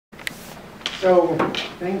So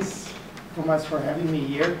thanks, Thomas, for having me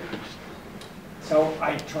here. So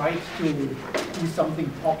I tried to do something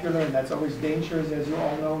popular, and that's always dangerous, as you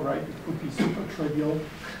all know, right? It could be super trivial,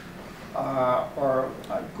 or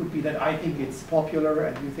it could be that I think it's popular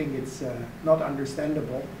and you think it's not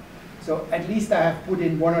understandable. So at least I have put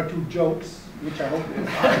in one or two jokes, which I hope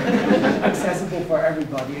are accessible for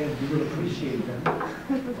everybody, and you will appreciate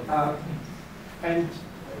them. And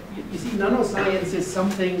you see, nanoscience is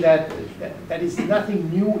something that is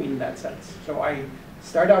nothing new in that sense. So I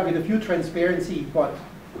start out with a few transparency, but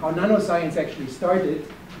how nanoscience actually started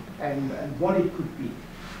and what it could be.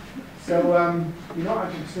 So, you know,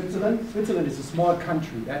 I'm from Switzerland. Switzerland is a small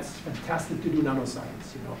country. That's fantastic to do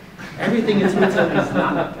nanoscience, you know. Everything in Switzerland is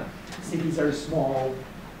nano. Cities are small.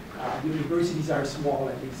 Universities are small,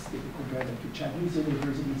 at least if you compare them to Chinese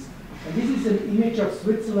universities. And this is an image of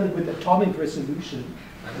Switzerland with atomic resolution.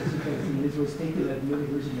 As you can see, this was taken at the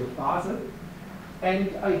University of Basel.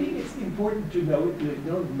 And I think it's important to note, you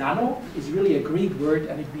know, nano is really a Greek word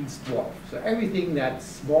and it means dwarf. So everything that's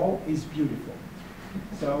small is beautiful.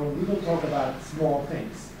 So we will talk about small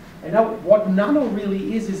things. And now what nano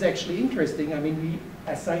really is actually interesting. I mean, we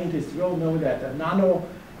as scientists, we all know that a nano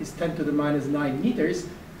is 10 to the minus 9 meters.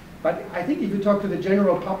 But I think if you talk to the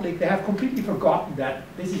general public, they have completely forgotten that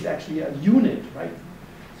this is actually a unit, right?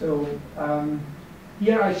 So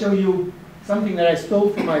here I show you something that I stole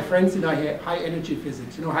from my friends in high energy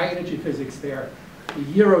physics. You know, high energy physics, they're the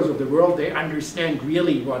heroes of the world. They understand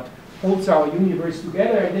really what holds our universe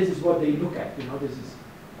together, and this is what they look at. You know, this is,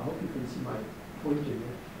 I hope you can see my pointer here,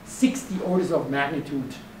 60 orders of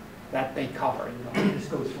magnitude that they cover. You know, this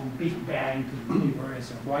goes from Big Bang to the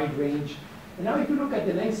universe, a wide range. And now if you look at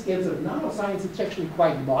the length scales of nanoscience, it's actually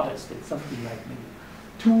quite modest. It's something like maybe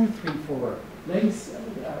 2, 3, 4 lengths,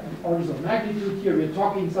 orders of magnitude. Here we're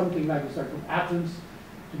talking something like we start from atoms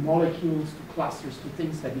to molecules to clusters to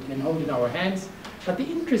things that we can hold in our hands. But the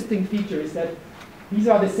interesting feature is that these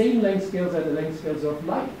are the same length scales as the length scales of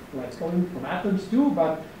light. Well, it's going from atoms too,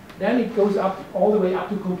 but then it goes up all the way up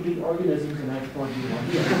to complete organisms, and I've brought you one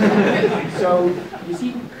here. So you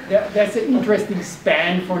see, that's an interesting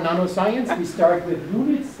span for nanoscience. We start with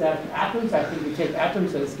units, that atoms. I think we take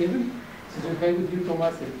atoms as given. Is it okay with you,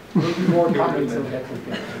 Thomas? Maybe more coming, so that's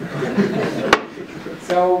okay.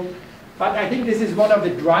 So, but I think this is one of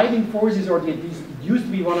the driving forces, or it used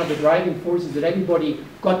to be one of the driving forces that everybody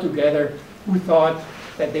got together who thought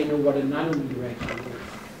that they know what a nanometer actually is.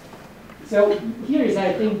 So here is,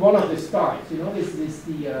 I think, one of the starts. You know, this is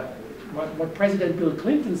the what President Bill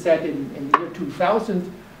Clinton said in the year 2000,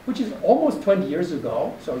 which is almost 20 years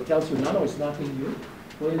ago. So it tells you nano is nothing new.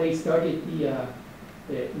 When they started the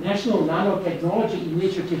National Nanotechnology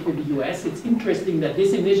Initiative in the US, it's interesting that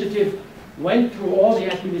this initiative went through all the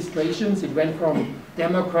administrations. It went from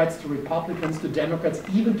Democrats to Republicans to Democrats.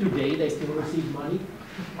 Even today, they still receive money.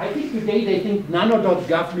 I think today they think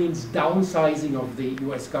nano.gov means downsizing of the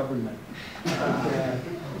US government.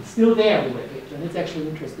 It's still there, the webpage, and it's actually an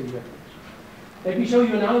interesting webpage. Let me show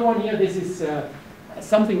you another one here. This is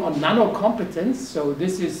something on nano competence. So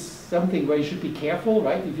this is something where you should be careful,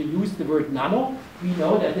 right? If you use the word nano, we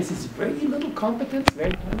know that this is very little competence,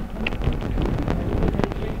 very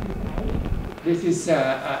This is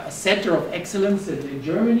a center of excellence in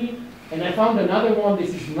Germany. And I found another one.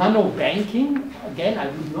 This is nano banking. Again, I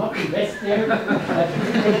would not invest there.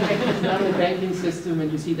 This nano banking system,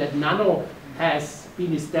 and you see that nano has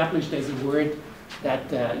been established as a word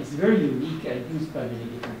that is very unique and used by many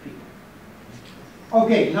different people.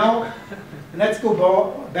 Okay, now let's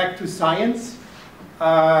go back to science.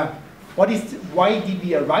 Why did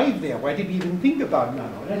we arrive there? Why did we even think about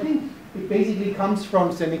nano? And I think it basically comes from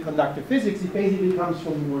semiconductor physics. It basically comes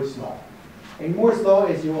from Moore's law. In Moore's law,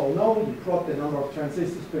 as you all know, you plot the number of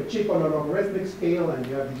transistors per chip on a logarithmic scale, and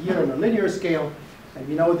you have the year on a linear scale. And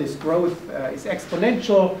we know this growth is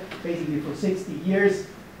exponential, basically for 60 years.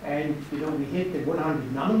 And you know, we hit the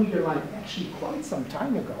 100 nanometer line actually quite some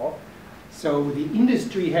time ago. So the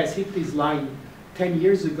industry has hit this line 10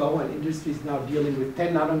 years ago, and industry is now dealing with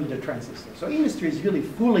 10 nanometer transistors. So industry is really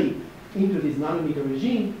fully into this nanometer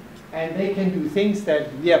regime, and they can do things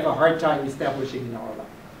that we have a hard time establishing in our life.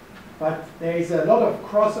 But there is a lot of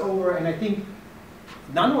crossover, and I think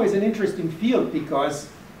nano is an interesting field because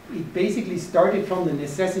it basically started from the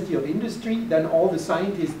necessity of industry. Then all the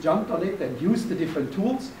scientists jumped on it and used the different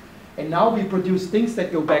tools. And now we produce things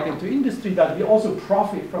that go back into industry, but we also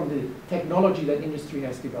profit from the technology that industry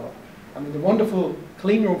has developed. I mean, the wonderful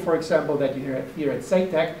clean room, for example, that you have here at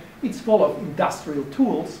SATEC, it's full of industrial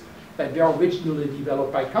tools that were originally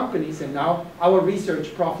developed by companies, and now our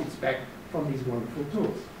research profits back from these wonderful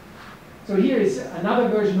tools. So here is another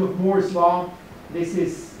version of Moore's law. This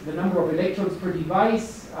is the number of electrons per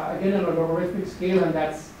device, again on a logarithmic scale, and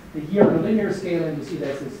that's the here on a linear scale, and you see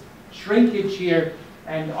there's this shrinkage here,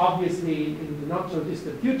 and obviously in the not so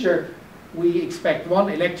distant future, we expect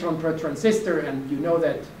 1 electron per transistor, and you know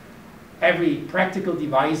that every practical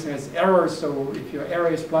device has errors, so if your error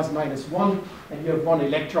is plus minus 1 and you have 1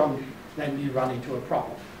 electron, then you run into a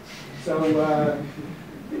problem. So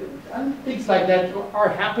and things like that are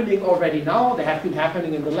happening already now. They have been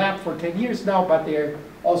happening in the lab for 10 years now, but they're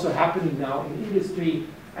also happening now in industry,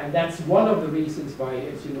 and that's one of the reasons why,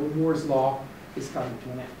 as you know, Moore's law is coming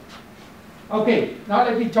to an end. Okay, now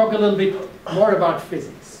let me talk a little bit more about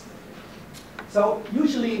physics. So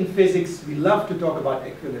usually in physics, we love to talk about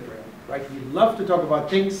equilibrium, right? We love to talk about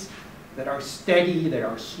things that are steady, that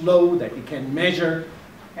are slow, that we can measure.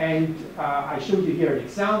 And I showed you here an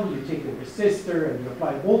example. You take a resistor and you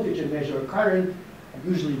apply voltage and measure a current. And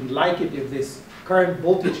usually we like it if this current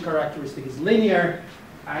voltage characteristic is linear,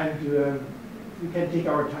 and we can take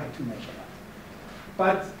our time to measure that.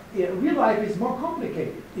 But real life is more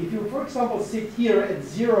complicated. If you, for example, sit here at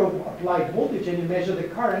 0 applied voltage and you measure the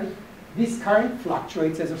current, this current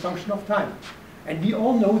fluctuates as a function of time. And we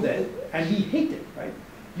all know that, and we hate it, right?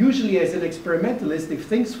 Usually as an experimentalist, if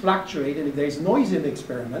things fluctuate and if there's noise in the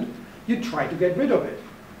experiment, you try to get rid of it.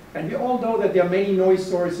 And we all know that there are many noise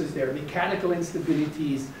sources. There are mechanical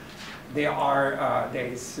instabilities.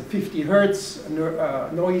 There's 50 hertz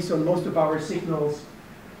noise on most of our signals.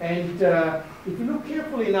 And if you look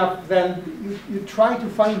carefully enough, then you try to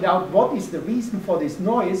find out what is the reason for this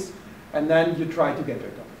noise, and then you try to get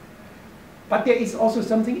rid of it. But there is also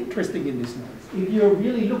something interesting in this noise. If you're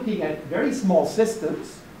really looking at very small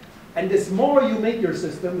systems, and the smaller you make your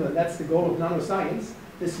system, and that's the goal of nanoscience,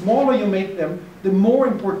 the smaller you make them, the more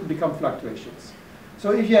important become fluctuations.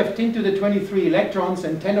 So if you have 10 to the 23 electrons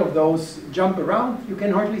and 10 of those jump around, you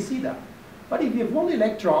can hardly see that. But if you have 1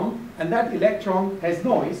 electron, and that electron has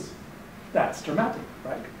noise, that's dramatic,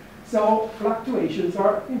 right? So fluctuations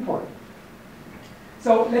are important.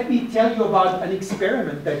 So let me tell you about an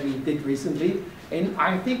experiment that we did recently, and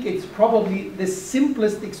I think it's probably the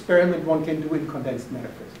simplest experiment one can do in condensed matter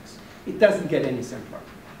physics. It doesn't get any simpler.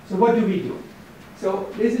 So what do we do? So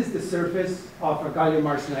this is the surface of a gallium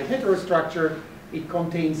arsenide heterostructure. It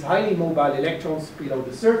contains highly mobile electrons below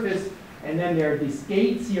the surface, and then there are these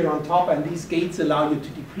gates here on top, and these gates allow you to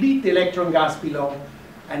deplete the electron gas below,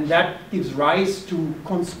 and that gives rise to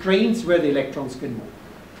constraints where the electrons can move.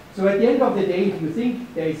 So at the end of the day, if you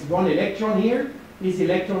think there is 1 electron here, this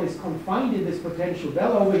electron is confined in this potential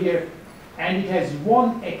bell over here, and it has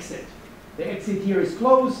 1 exit. The exit here is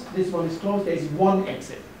closed, this one is closed, there's 1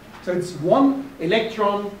 exit. So it's 1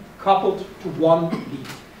 electron coupled to 1 lead.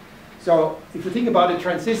 So if you think about a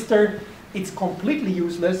transistor, it's completely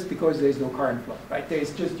useless because there's no current flow, right?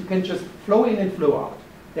 You can just flow in and flow out.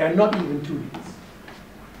 There are not even 2 leads.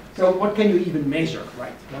 So what can you even measure,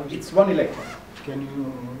 right? It's 1 electron. Can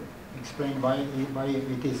you explain why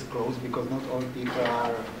it is closed? Because not all people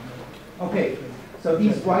are... Okay, so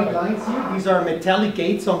these white lines here, these are metallic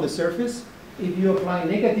gates on the surface. If you apply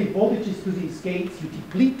negative voltages to these gates, you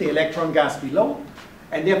deplete the electron gas below,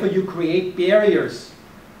 and therefore you create barriers,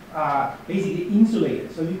 basically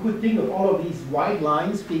insulators. So you could think of all of these white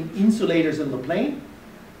lines being insulators in the plane,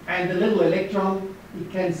 and the little electron, it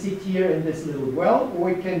can sit here in this little well, or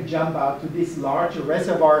it can jump out to this larger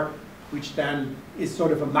reservoir, which then is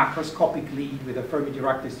sort of a macroscopic lead with a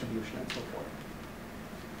Fermi-Dirac distribution and so forth.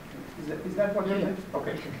 Is that what you meant?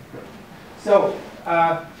 Okay. So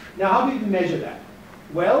now how do we measure that?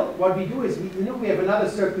 Well, what we do is we have another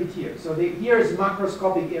circuit here. So here is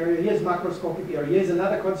macroscopic area, here's macroscopic area, here's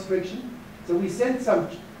another constriction. So we send some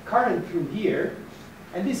current through here,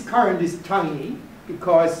 and this current is tiny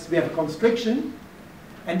because we have a constriction,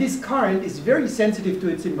 and this current is very sensitive to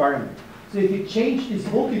its environment. So if you change this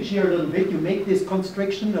voltage here a little bit, you make this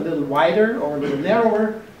constriction a little wider or a little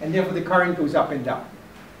narrower, and therefore the current goes up and down.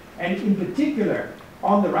 And in particular,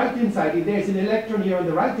 on the right-hand side, if there's an electron here on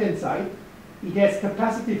the right-hand side, it has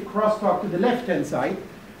capacitive crosstalk to the left-hand side.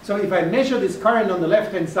 So if I measure this current on the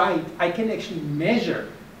left-hand side, I can actually measure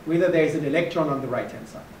whether there's an electron on the right-hand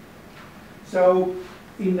side. So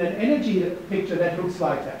in an energy picture, that looks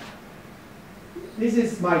like that. This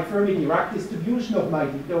is my Fermi-Dirac distribution of my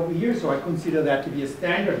lead over here, so I consider that to be a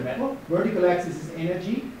standard metal. Vertical axis is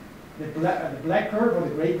energy. The black curve or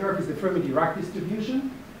the gray curve is the Fermi-Dirac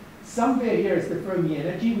distribution. Somewhere here is the Fermi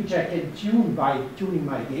energy, which I can tune by tuning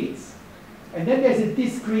my gates. And then there's a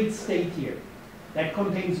discrete state here that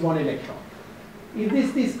contains 1 electron. If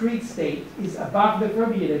this discrete state is above the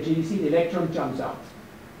Fermi energy, you see the electron jumps out.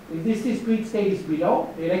 If this discrete state is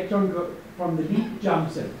below, the electron from the lead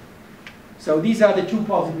jumps in. So these are the two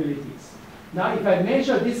possibilities. Now if I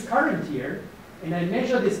measure this current here, and I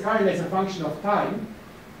measure this current as a function of time,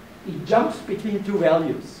 it jumps between two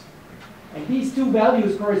values. And these two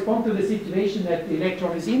values correspond to the situation that the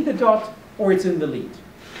electron is in the dot or it's in the lead.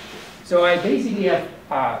 So I basically have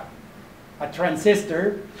a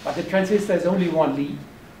transistor, but the transistor has only one lead.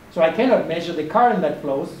 So I cannot measure the current that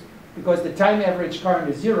flows because the time average current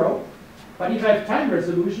is 0. But if I have time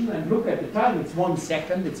resolution and look at the time, it's 1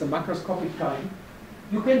 second, it's a macroscopic time,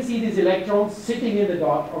 you can see these electrons sitting in the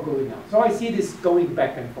dot or going out. So I see this going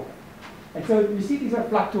back and forth. And so you see these are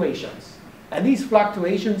fluctuations. And these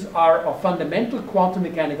fluctuations are of fundamental quantum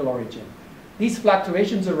mechanical origin. These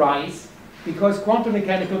fluctuations arise because quantum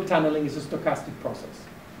mechanical tunneling is a stochastic process.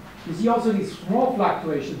 You see also these small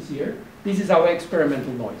fluctuations here. This is our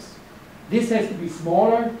experimental noise. This has to be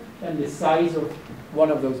smaller than the size of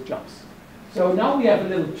one of those jumps. So now we have a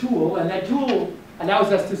little tool, and that tool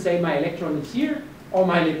allows us to say my electron is here or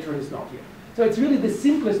my electron is not here. So it's really the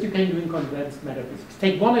simplest you can do in condensed matter physics.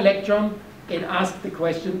 Take one electron and ask the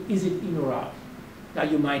question, is it in or out? Now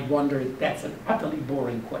you might wonder, that's an utterly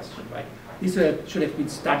boring question, right? This should have been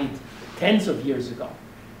studied tens of years ago.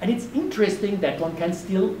 And it's interesting that one can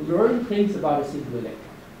still learn things about a single electron.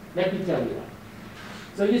 Let me tell you that.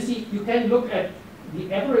 So you see, you can look at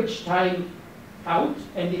the average time out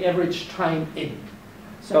and the average time in.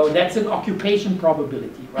 So that's an occupation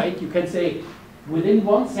probability, right? You can say within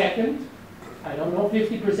 1 second, I don't know,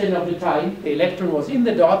 50% of the time, the electron was in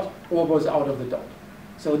the dot or was out of the dot.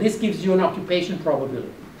 So this gives you an occupation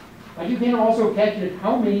probability. But you can also calculate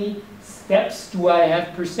how many steps do I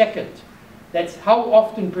have per second. That's how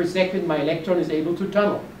often per second my electron is able to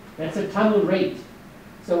tunnel. That's a tunnel rate.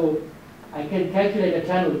 So I can calculate a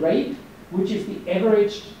tunnel rate, which is the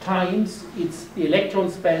average times the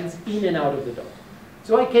electron spends in and out of the dot.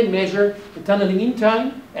 So I can measure the tunneling in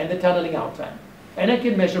time and the tunneling out time. And I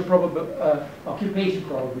can measure occupation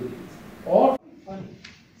probabilities. Or, funny.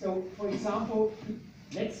 So for example,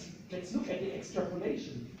 let's look at the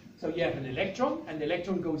extrapolation. So you have an electron, and the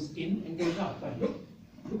electron goes in and goes out. But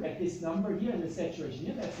look at this number here and the saturation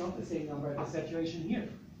here. That's not the same number as the saturation here.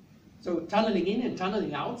 So tunneling in and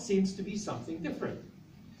tunneling out seems to be something different.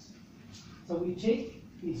 So we take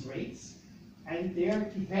these rates, and they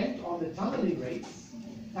depend on the tunneling rates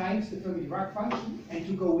times the Fermi-Dirac function. And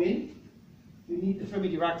to go in, you need the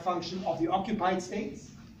Fermi-Dirac function of the occupied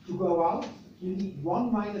states. To go out, you need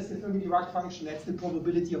 1 minus the Fermi-Dirac function. That's the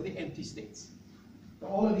probability of the empty states. So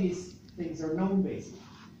all of these things are known basically.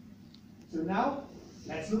 So now,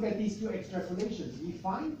 let's look at these two extrapolations. We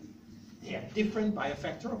find they are different by a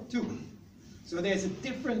factor of 2. So there's a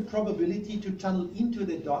different probability to tunnel into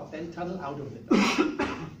the dot than tunnel out of the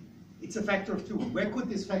dot. It's a factor of 2. Where could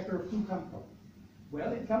this factor of 2 come from?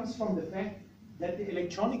 Well, it comes from the fact that the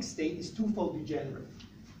electronic state is twofold degenerate.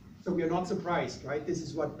 So we are not surprised, right? This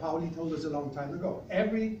is what Pauli told us a long time ago.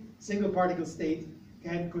 Every single particle state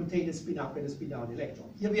can contain a spin up and a spin down electron.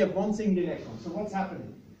 Here we have one single electron. So what's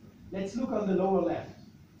happening? Let's look on the lower left.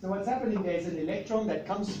 So what's happening, there's an electron that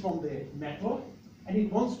comes from the metal, and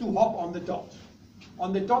it wants to hop on the dot.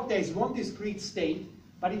 On the dot, there's one discrete state,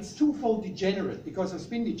 but it's twofold degenerate because of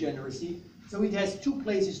spin degeneracy, so it has 2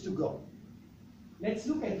 places to go. Let's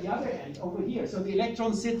look at the other end over here. So the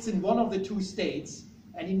electron sits in one of the 2 states,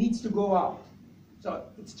 and it needs to go out. So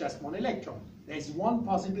it's just one electron. There's one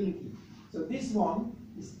possibility. So this one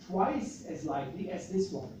is twice as likely as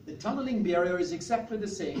this one. The tunneling barrier is exactly the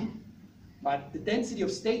same, but the density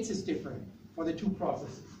of states is different for the 2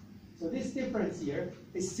 processes. So this difference here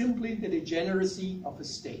is simply the degeneracy of a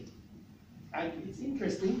state. And it's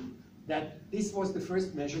interesting that this was the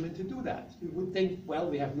first measurement to do that. You would think, well,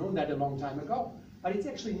 we have known that a long time ago. But it's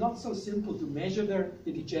actually not so simple to measure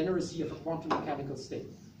the degeneracy of a quantum mechanical state.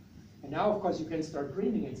 And now, of course, you can start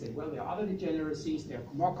dreaming and say, well, there are other degeneracies, there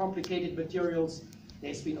are more complicated materials,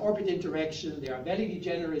 there's spin-orbit interaction, there are valley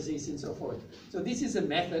degeneracies, and so forth. So this is a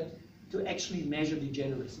method to actually measure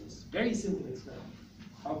degeneracies. Very simple experiment.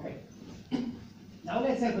 Okay. Now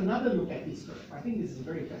let's have another look at this curve. I think this is a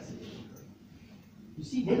very fascinating curve. You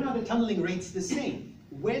see, when are the tunneling rates the same?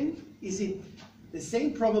 When is it the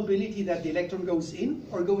same probability that the electron goes in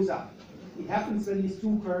or goes out? It happens when these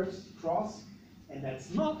 2 curves cross, and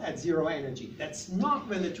that's not at 0 energy. That's not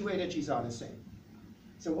when the 2 energies are the same.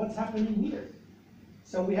 So what's happening here?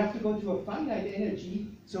 So we have to go to a finite energy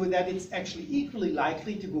so that it's actually equally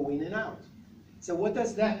likely to go in and out. So what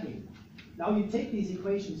does that mean? Now you take these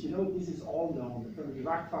equations, you know this is all known. The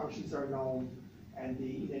Fermi-Dirac functions are known, and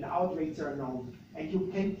the in-out rates are known. And you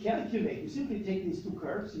can calculate, you simply take these 2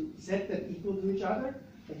 curves, you set them equal to each other,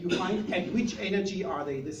 and you find at which energy are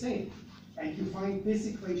they the same. And you find this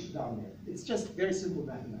equation down there. It's just very simple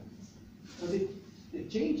mathematics. So the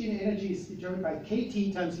change in energy is determined by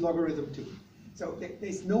kT times logarithm 2. So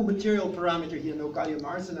there's no material parameter here, no gallium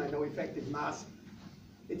arsenide, no effective mass.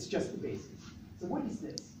 It's just the basis. So what is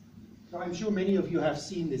this? So I'm sure many of you have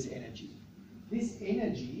seen this energy. This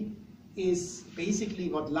energy is basically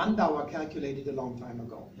what Landauer calculated a long time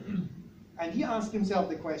ago. And he asked himself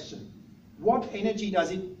the question, what energy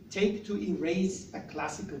does it take to erase a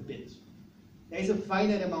classical bit? There's a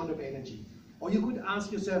finite amount of energy. Or you could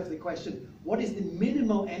ask yourself the question, what is the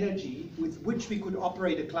minimal energy with which we could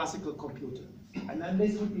operate a classical computer? And then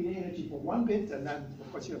this would be the energy for one bit, and then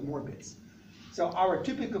of course you have more bits. So our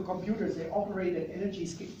typical computers, they operate at energy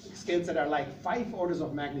scales that are like 5 orders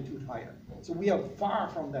of magnitude higher. So we are far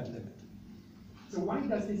from that limit. So why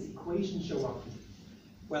does this equation show up here?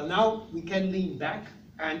 Well, now we can lean back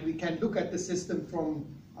and we can look at the system from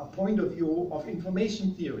a point of view of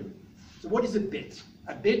information theory. So what is a bit?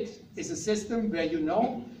 A bit is a system where you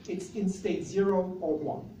know it's in state 0 or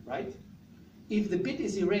 1, right? If the bit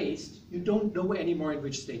is erased, you don't know anymore in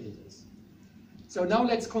which state it is. So now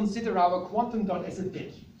let's consider our quantum dot as a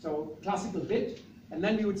bit. So classical bit, and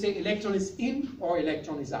then we would say electron is in or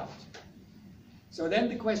electron is out. So then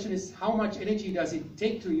the question is, how much energy does it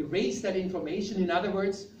take to erase that information? In other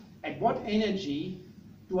words, at what energy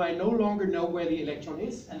do I no longer know where the electron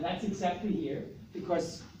is? And that's exactly here,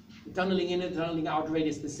 because the tunneling in and tunneling out rate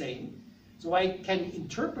is the same. So I can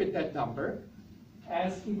interpret that number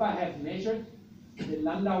as if I have measured the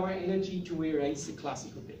Landauer energy to erase the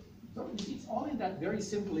classical bit. So you see, it's all in that very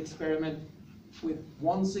simple experiment with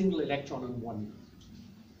one single electron and one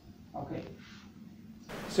unit. Okay.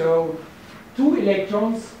 So 2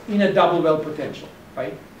 electrons in a double well potential,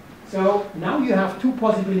 right? So now you have 2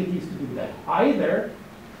 possibilities to do that. Either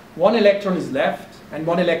one electron is left and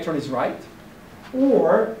one electron is right,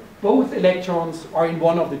 or both electrons are in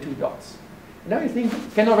one of the 2 dots. Now you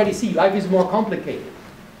can already see life is more complicated.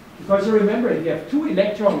 Because you remember, if you have 2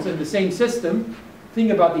 electrons in the same system,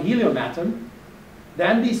 think about the helium atom,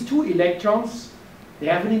 then these 2 electrons, they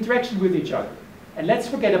have an interaction with each other. And let's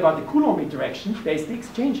forget about the Coulomb interaction, there's the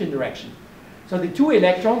exchange interaction. So the 2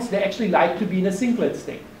 electrons, they actually like to be in a singlet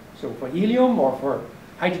state. So for helium or for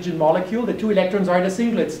hydrogen molecule, the 2 electrons are in a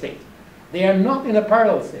singlet state. They are not in a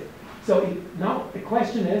parallel state. So now the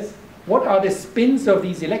question is, what are the spins of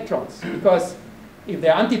these electrons? Because if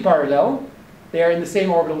they're antiparallel, they are in the same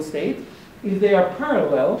orbital state. If they are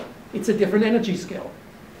parallel, it's a different energy scale.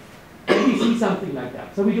 And we see something like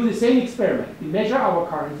that. So we do the same experiment. We measure our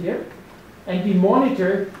current here, and we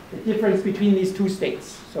monitor the difference between these 2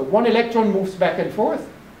 states. So one electron moves back and forth,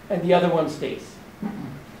 and the other one stays.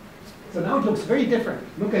 So now it looks very different.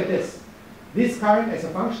 Look at this. This current as a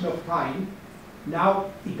function of time, now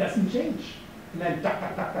it doesn't change. And then tuck,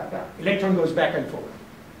 tuck, tuck, tuck, tuck. Electron goes back and forth.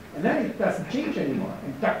 And then it doesn't change anymore.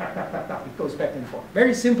 And tuck, tuck, tuck, tuck, tuck, it goes back and forth.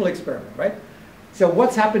 Very simple experiment, right? So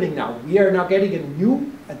what's happening now? We are now getting a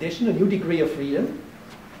new addition, a new degree of freedom.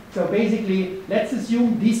 So basically, let's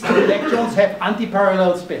assume these 2 electrons have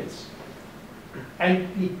antiparallel spins.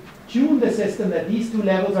 And we tune the system that these 2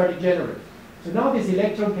 levels are degenerate. So now this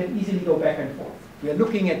electron can easily go back and forth. We are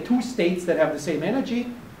looking at 2 states that have the same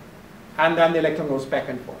energy, and then the electron goes back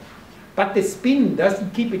and forth. But the spin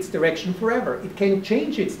doesn't keep its direction forever. It can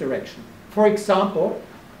change its direction. For example,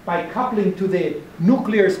 by coupling to the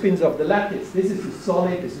nuclear spins of the lattice. This is a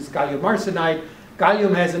solid, this is gallium arsenide.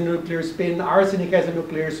 Gallium has a nuclear spin, arsenic has a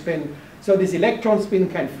nuclear spin. So this electron spin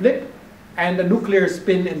can flip, and the nuclear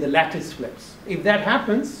spin in the lattice flips. If that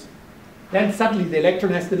happens, then suddenly the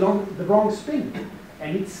electron has the wrong spin,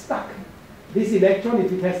 and it's stuck. This electron,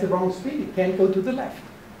 if it has the wrong spin, it can't go to the left.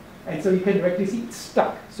 And so you can directly see it's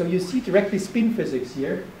stuck. So you see directly spin physics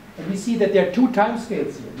here, and we see that there are 2 time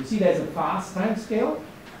scales here. You see there's a fast time scale.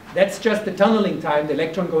 That's just the tunneling time, the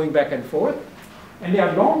electron going back and forth. And there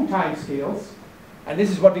are long time scales, and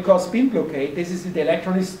this is what we call spin blockade. This is the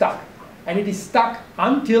electron is stuck. And it is stuck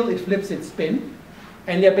until it flips its spin.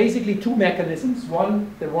 And there are basically 2 mechanisms.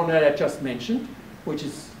 One, the one that I just mentioned, which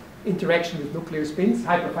is interaction with nuclear spins,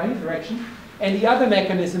 hyperfine interaction. And the other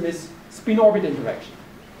mechanism is spin-orbit interaction.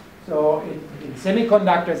 So in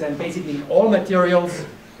semiconductors and basically in all materials,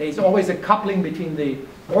 there is always a coupling between the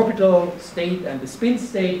orbital state and the spin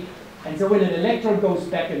state. And so when an electron goes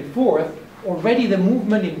back and forth, already the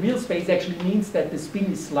movement in real space actually means that the spin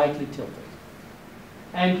is slightly tilted.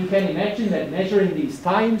 And you can imagine that measuring these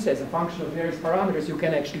times as a function of various parameters, you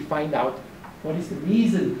can actually find out what is the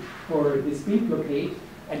reason for the spin blockade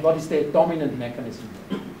and what is the dominant mechanism.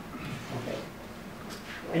 Okay.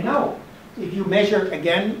 And now, if you measure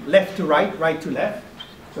again left to right, right to left,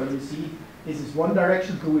 So you see, this is one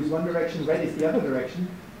direction, blue is one direction, red is the other direction,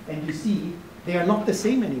 and you see they are not the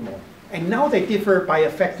same anymore. And now they differ by a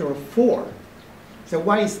factor of 4. So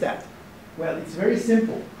why is that? Well, it's very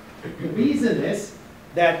simple. The reason is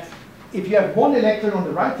that if you have one electron on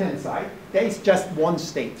the right-hand side, there is just one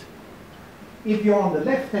state. If you're on the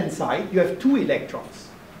left-hand side, you have 2 electrons.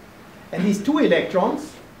 And these 2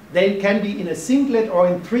 electrons, they can be in a singlet or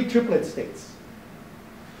in 3 triplet states.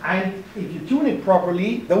 And if you tune it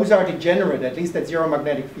properly, those are degenerate, at least at zero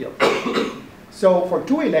magnetic field. So for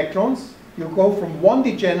 2 electrons, you go from 1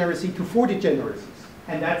 degeneracy to 4 degeneracies.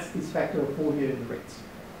 And that's this factor of 4 here in the rates.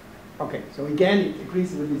 Okay, so again, it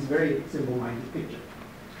agrees with this very simple-minded picture.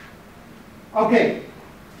 Okay,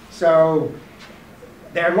 so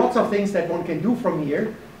there are lots of things that one can do from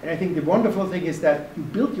here. And I think the wonderful thing is that you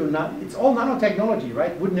build your, it's all nanotechnology,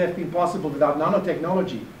 right? Wouldn't have been possible without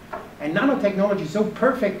nanotechnology. And nanotechnology is so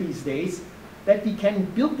perfect these days that we can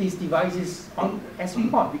build these devices as we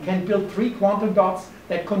want. We can build 3 quantum dots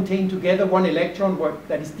that contain together 1 electron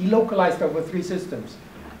that is delocalized over 3 systems.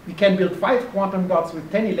 We can build 5 quantum dots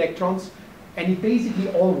with 10 electrons, and it basically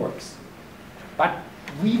all works. But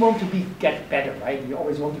we want to get better, right? We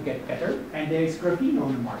always want to get better, and there is graphene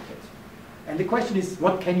on the market. And the question is,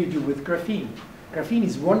 what can you do with graphene? Graphene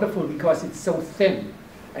is wonderful because it's so thin.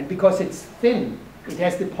 And because it's thin, it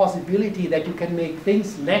has the possibility that you can make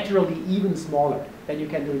things laterally even smaller than you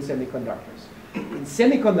can do in semiconductors. In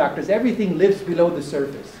semiconductors, everything lives below the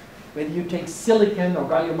surface. Whether you take silicon or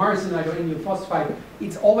gallium arsenide or indium phosphide,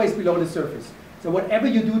 it's always below the surface. So whatever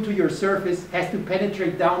you do to your surface has to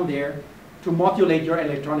penetrate down there to modulate your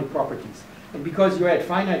electronic properties. And because you're at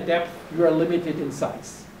finite depth, you are limited in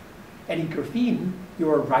size. And in graphene, you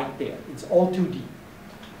are right there. It's all 2D.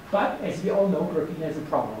 But as we all know, graphene has a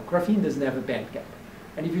problem. Graphene doesn't have a band gap.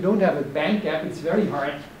 And if you don't have a band gap, it's very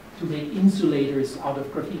hard to make insulators out of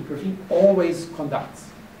graphene. Graphene always conducts.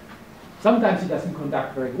 Sometimes it doesn't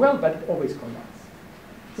conduct very well, but it always conducts.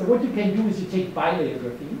 So what you can do is you take bilayer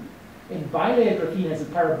graphene. And bilayer graphene has a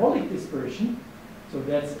parabolic dispersion. So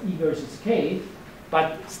that's E versus K,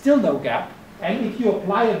 but still no gap. And if you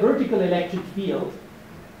apply a vertical electric field,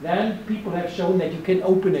 then people have shown that you can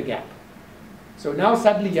open a gap. So now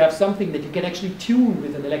suddenly you have something that you can actually tune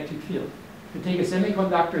with an electric field. You take a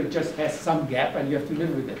semiconductor, it just has some gap, and you have to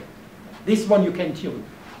live with it. This one you can tune.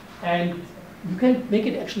 And you can make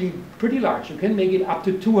it actually pretty large. You can make it up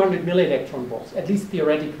to 200 millielectron volts, at least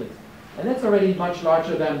theoretically. And that's already much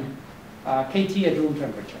larger than KT at room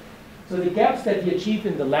temperature. So the gaps that we achieve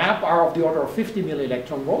in the lab are of the order of 50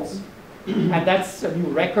 millielectron volts. And that's a new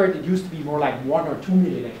record. It used to be more like 1 or 2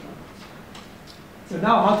 millielectron volts. So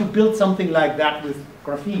now how to build something like that with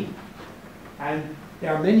graphene. And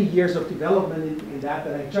there are many years of development in that,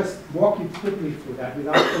 and I just walk you quickly through that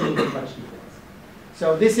without going into much details.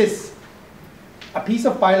 So this is a piece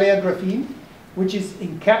of bilayer graphene, which is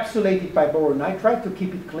encapsulated by boron nitride to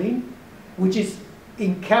keep it clean, which is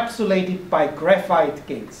encapsulated by graphite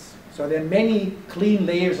gates. So there are many clean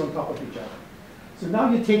layers on top of each other. So now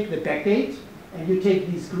you take the back gate, and you take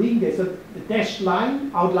these green gates. So the dashed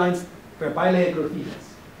line outlines where bilayer graphene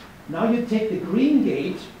is. Now you take the green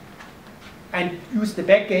gate and use the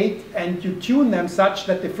back gate, and you tune them such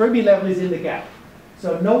that the Fermi level is in the gap.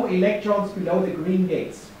 So no electrons below the green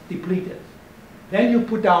gates, depleted. Then you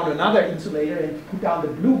put down another insulator and put down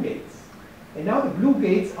the blue gates. And now the blue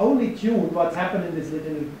gates only tune what's happened in this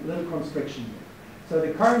little constriction here. So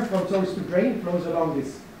the current from source to drain flows along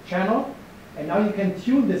this channel, and now you can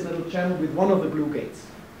tune this little channel with one of the blue gates.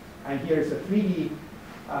 And here's a 3D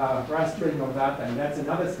rastering of that, and that's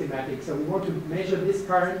another schematic. So we want to measure this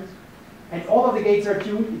current, and all of the gates are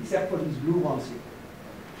tuned except for these blue ones here.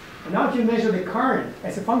 And now if you measure the current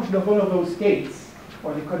as a function of one of those gates,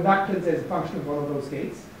 or the conductance as a function of one of those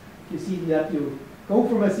gates, you see that you go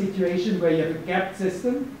from a situation where you have a gapped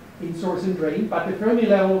system in source and drain, but the Fermi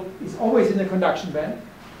level is always in the conduction band.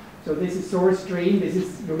 So this is source, drain, this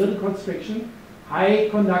is your little constriction, high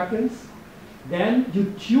conductance. Then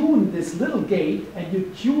you tune this little gate, and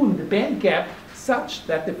you tune the band gap such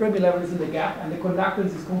that the Fermi level is in the gap, and the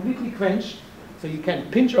conductance is completely quenched, so you can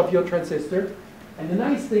pinch off your transistor. And the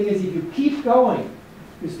nice thing is, if you keep going,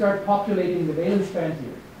 you start populating the valence band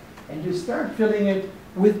here, and you start filling it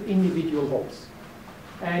with individual holes.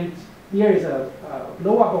 And here is a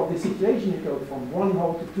blow-up of the situation. You go from 1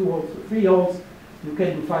 hole to 2 holes to 3 holes. You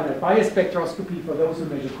can do finite bias spectroscopy for those who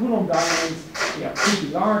measure Coulomb diamonds. They are pretty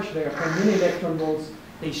large. They are 10 millielectron volts.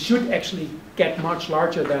 They should actually get much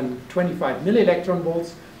larger than 25 millielectron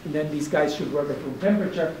volts. And then these guys should work at room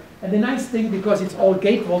temperature. And the nice thing, because it's all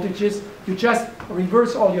gate voltages, you just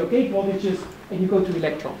reverse all your gate voltages and you go to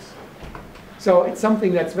electrons. So it's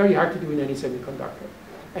something that's very hard to do in any semiconductor.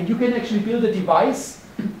 And you can actually build a device,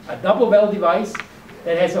 a double well device,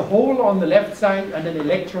 that has a hole on the left side and an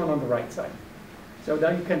electron on the right side. So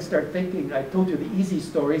now you can start thinking, I told you the easy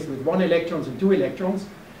stories with 1 electrons and 2 electrons.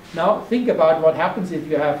 Now think about what happens if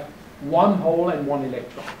you have 1 hole and 1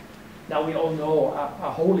 electron. Now we all know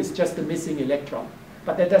a hole is just a missing electron,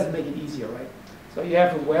 but that doesn't make it easier, right? So you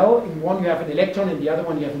have a well, in one you have an electron, in the other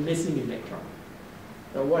one you have a missing electron.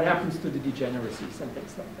 So what happens to the degeneracies and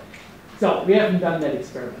things like that? So we haven't done that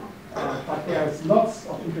experiment, but there's lots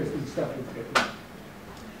of interesting stuff in it.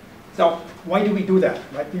 So why do we do that,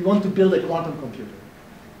 right? We want to build a quantum computer.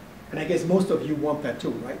 And I guess most of you want that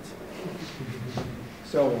too, right?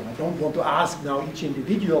 So I don't want to ask now each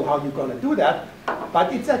individual how you're going to do that,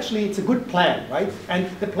 but it's a good plan, right? And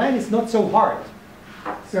the plan is not so hard.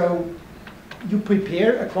 So you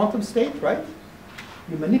prepare a quantum state, right?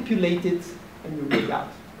 You manipulate it and you read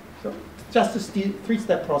out. So it's just a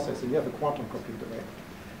 3-step process and you have a quantum computer, right?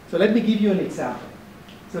 So let me give you an example.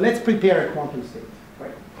 So let's prepare a quantum state,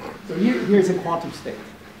 right? So here's a quantum state.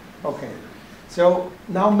 Okay. So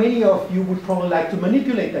now many of you would probably like to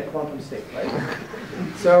manipulate that quantum state, right?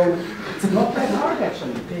 So it's not that hard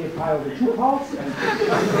actually. You take a pile of the 2 parts and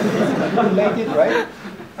manipulate it, right?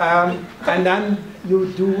 And then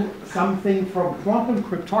you do something from quantum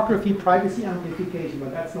cryptography, privacy amplification,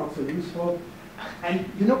 but that's not so useful. And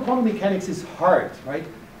you know quantum mechanics is hard, right?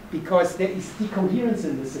 Because there is decoherence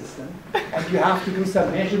in the system, and you have to do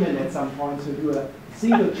some measurement at some point, so you do a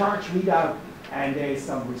single charge readout, and there is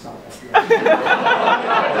some result at the end.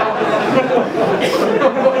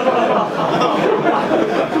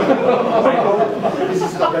 This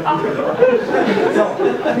is not that good. So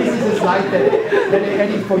this is a slide that I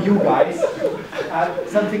added for you guys.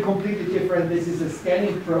 Something completely different. This is a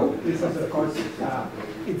scanning probe. This is, of course,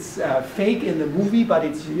 it's fake in the movie, but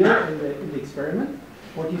it's real in the experiment.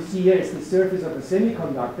 What you see here is the surface of a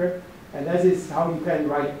semiconductor, and this is how you can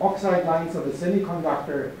write oxide lines of a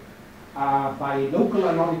semiconductor by local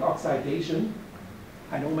ionic oxidation.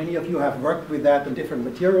 I know many of you have worked with that on different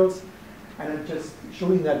materials, and I'm just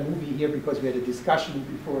showing that movie here because we had a discussion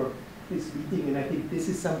before this meeting, and I think this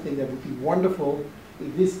is something that would be wonderful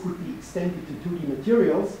if this could be extended to 2D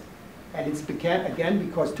materials. And it's again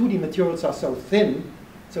because 2D materials are so thin,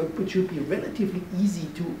 so it should be relatively easy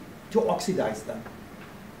to oxidize them.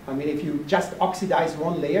 I mean, if you just oxidize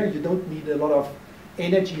one layer, you don't need a lot of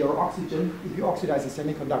energy or oxygen. If you oxidize a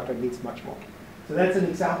semiconductor, it needs much more. So that's an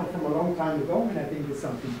example from a long time ago, and I think it's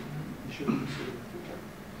something you should use in the future.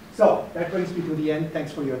 So that brings me to the end.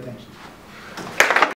 Thanks for your attention.